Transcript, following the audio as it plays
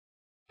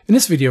In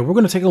this video, we're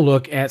going to take a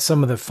look at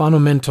some of the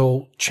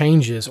fundamental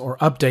changes or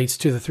updates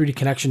to the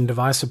 3DConnexion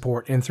device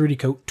support in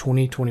 3DCoat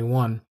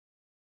 2021.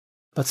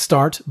 Let's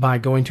start by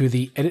going to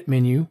the Edit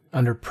menu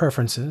under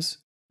Preferences.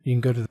 You can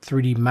go to the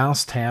 3D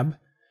Mouse tab.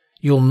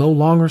 You'll no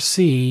longer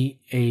see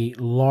a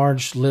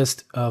large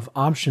list of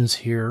options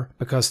here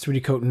because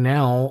 3DCoat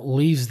now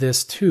leaves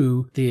this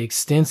to the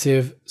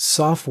extensive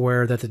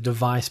software that the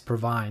device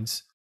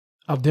provides.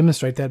 I'll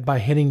demonstrate that by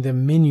hitting the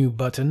Menu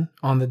button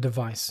on the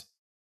device.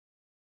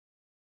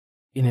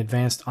 In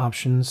Advanced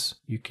Options,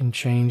 you can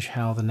change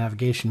how the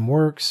navigation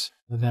works,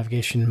 the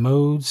navigation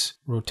modes,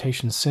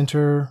 rotation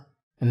center,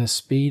 and the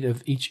speed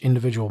of each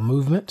individual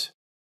movement.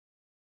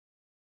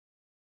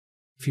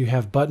 If you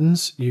have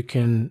buttons, you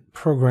can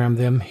program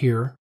them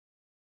here.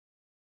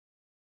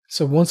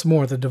 So once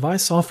more, the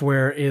device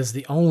software is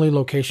the only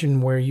location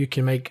where you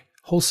can make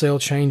wholesale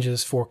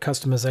changes for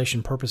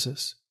customization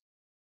purposes.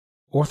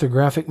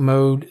 Orthographic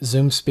mode,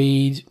 zoom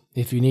speed,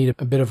 if you need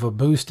a bit of a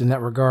boost in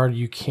that regard,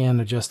 you can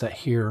adjust that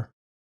here.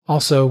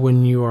 Also,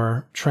 when you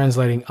are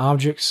translating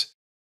objects,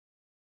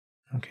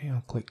 okay,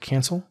 I'll click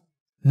Cancel.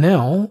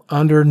 Now,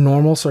 under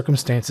normal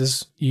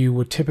circumstances, you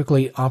would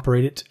typically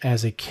operate it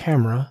as a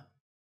camera.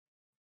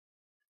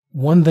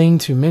 One thing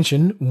to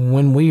mention,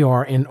 when we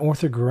are in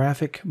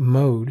orthographic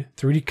mode,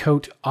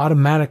 3DCoat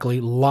automatically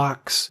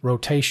locks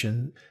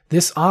rotation.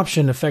 This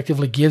option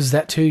effectively gives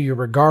that to you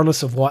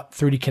regardless of what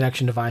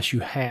 3DConnexion device you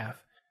have.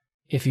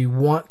 If you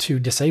want to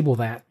disable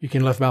that, you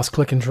can left mouse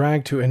click and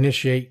drag to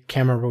initiate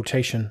camera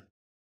rotation.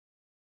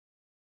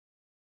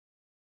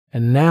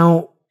 And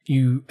now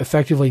you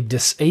effectively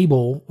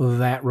disable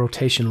that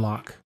rotation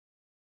lock.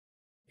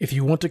 If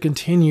you want to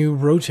continue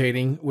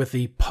rotating with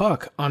the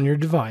puck on your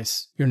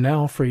device, you're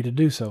now free to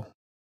do so.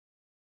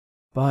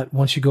 But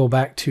once you go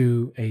back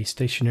to a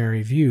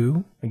stationary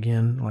view,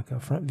 again like a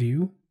front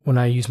view, when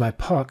I use my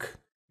puck,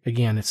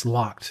 again it's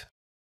locked.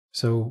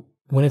 So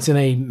when it's in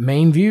a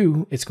main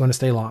view, it's going to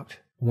stay locked.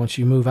 Once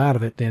you move out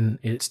of it, then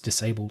it's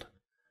disabled.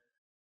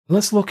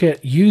 Let's look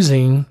at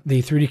using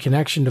the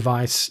 3DConnexion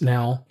device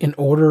now in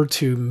order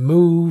to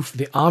move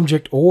the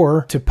object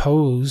or to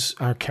pose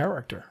our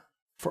character.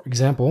 For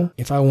example,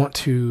 if I want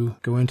to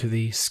go into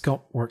the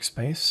Sculpt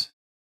workspace,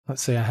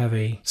 let's say I have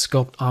a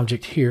sculpt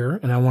object here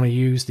and I want to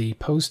use the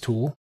Pose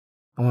tool.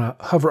 I want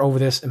to hover over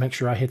this and make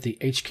sure I hit the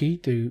H key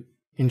to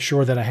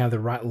ensure that I have the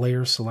right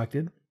layer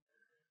selected.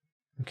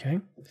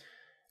 Okay,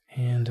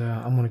 and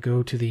I'm going to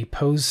go to the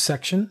Pose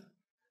section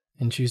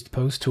and choose the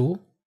Pose tool.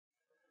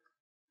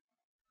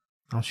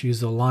 I'll choose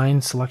the line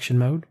selection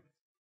mode.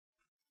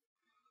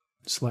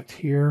 Select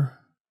here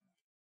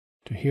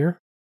to here.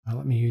 Now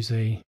let me use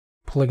a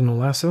polygonal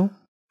lasso.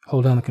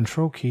 Hold down the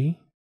Control key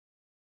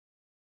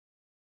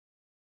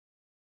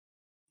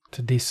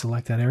to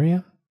deselect that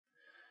area.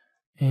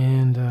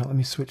 And let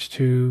me switch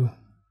to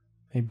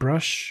a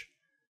brush,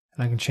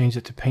 and I can change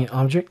it to Paint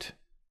Object.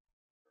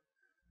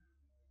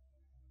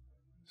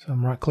 So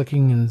I'm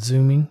right-clicking and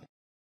zooming.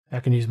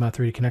 I can use my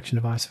 3DConnexion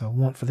device if I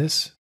want for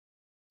this.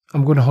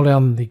 I'm going to hold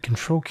down the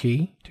Control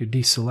key to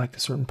deselect a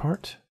certain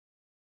part.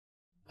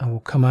 I will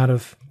come out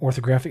of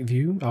orthographic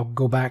view. I'll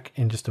go back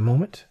in just a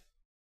moment.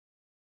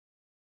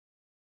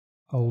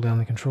 Hold down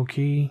the Control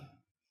key.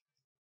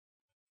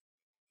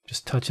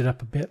 Just touch it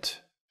up a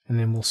bit, and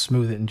then we'll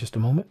smooth it in just a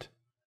moment.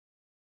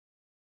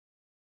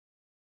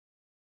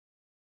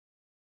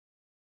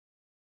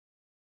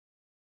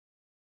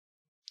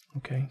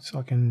 Okay, so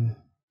I can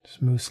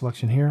smooth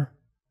selection here.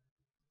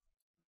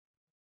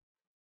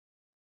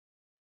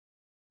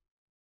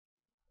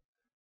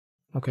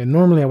 Okay,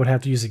 normally I would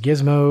have to use a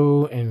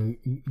gizmo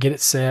and get it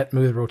set,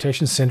 move the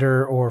rotation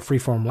center or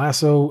freeform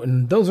lasso,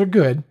 and those are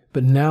good,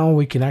 but now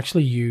we can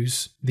actually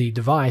use the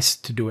device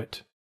to do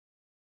it.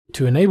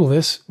 To enable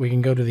this, we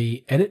can go to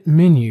the Edit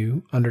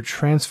menu under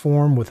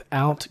Transform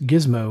without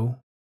Gizmo.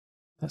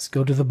 Let's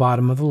go to the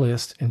bottom of the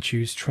list and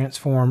choose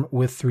Transform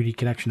with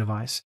 3DConnexion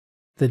device.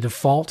 The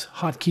default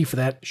hotkey for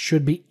that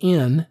should be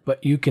N,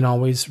 but you can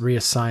always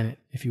reassign it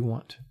if you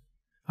want.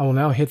 I will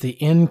now hit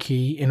the N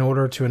key in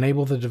order to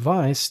enable the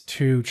device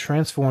to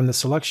transform the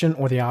selection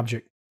or the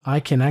object. I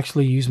can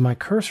actually use my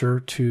cursor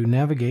to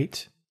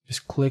navigate,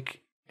 just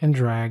click and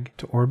drag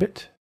to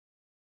orbit,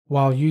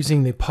 while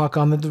using the puck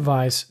on the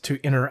device to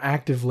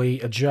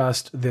interactively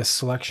adjust this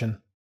selection.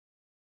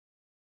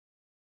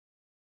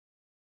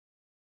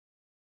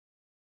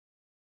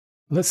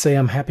 Let's say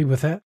I'm happy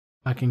with that.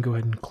 I can go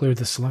ahead and clear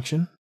the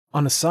selection.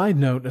 On a side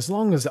note, as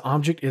long as the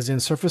object is in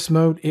surface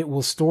mode, it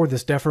will store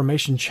this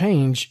deformation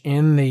change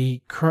in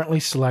the currently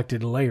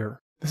selected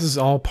layer. This is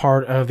all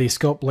part of the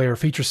Sculpt layer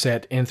feature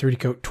set in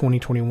 3DCoat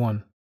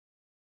 2021.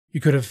 You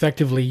could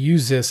effectively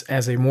use this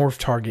as a morph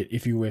target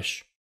if you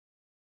wish.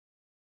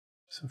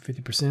 So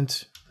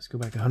 50%, let's go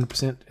back to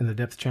 100% in the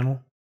depth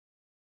channel.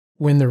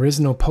 When there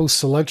is no post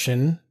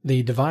selection,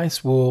 the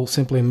device will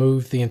simply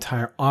move the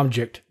entire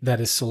object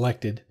that is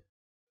selected.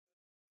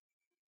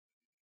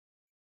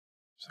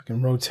 So I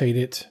can rotate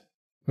it,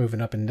 move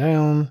it up and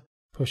down,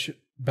 push it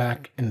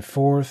back and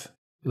forth.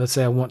 Let's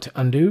say I want to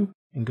undo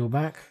and go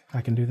back. I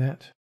can do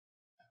that.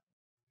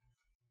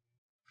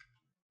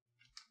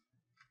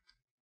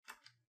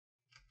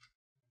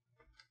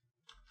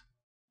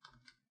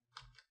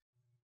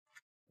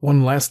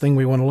 One last thing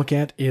we want to look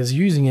at is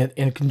using it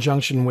in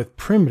conjunction with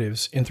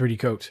primitives in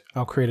 3DCoat.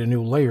 I'll create a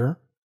new layer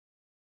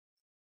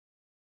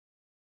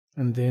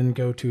and then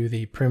go to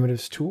the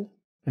primitives tool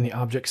in the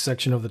object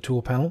section of the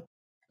tool panel.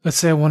 Let's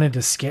say I wanted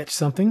to sketch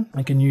something.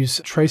 I can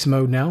use trace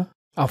mode now.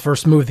 I'll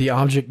first move the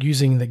object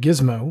using the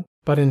gizmo,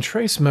 but in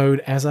trace mode,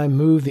 as I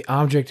move the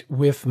object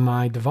with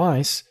my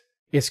device,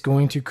 it's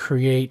going to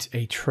create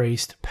a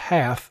traced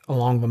path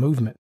along the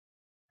movement.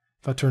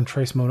 If I turn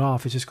trace mode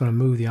off, it's just going to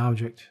move the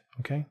object,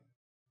 okay?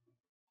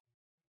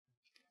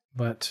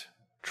 But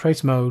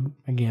trace mode,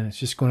 again, it's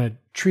just going to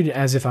treat it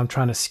as if I'm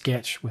trying to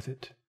sketch with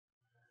it.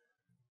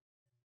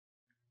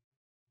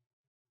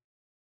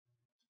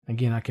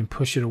 Again, I can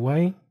push it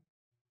away,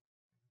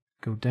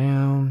 go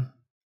down,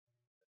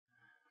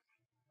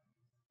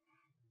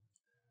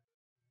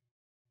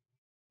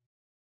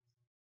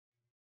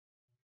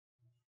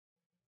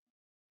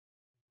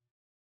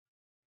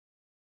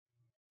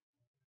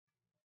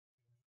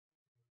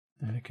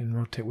 and I can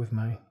rotate with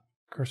my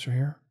cursor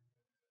here.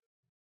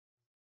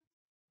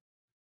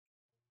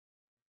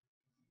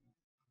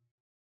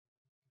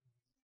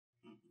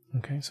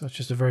 Okay, so it's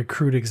just a very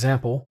crude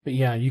example, but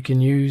yeah, you can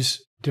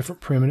use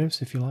different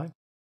primitives if you like.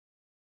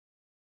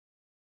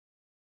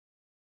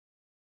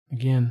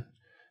 Again,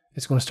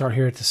 it's going to start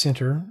here at the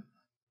center,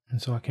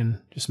 and so I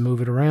can just move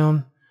it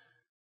around,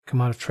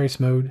 come out of trace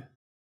mode,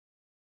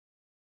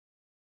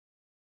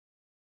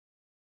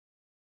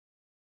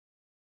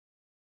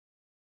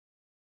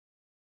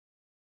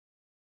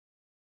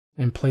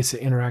 and place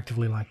it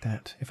interactively like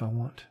that if I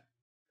want.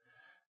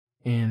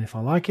 And if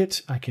I like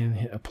it, I can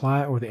hit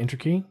apply or the enter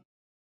key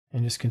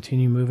and just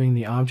continue moving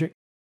the object.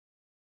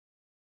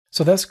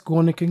 So that's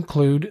going to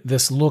conclude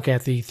this look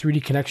at the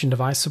 3DConnexion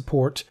device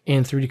support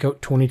in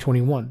 3DCoat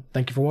 2021.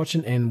 Thank you for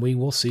watching, and we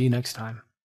will see you next time.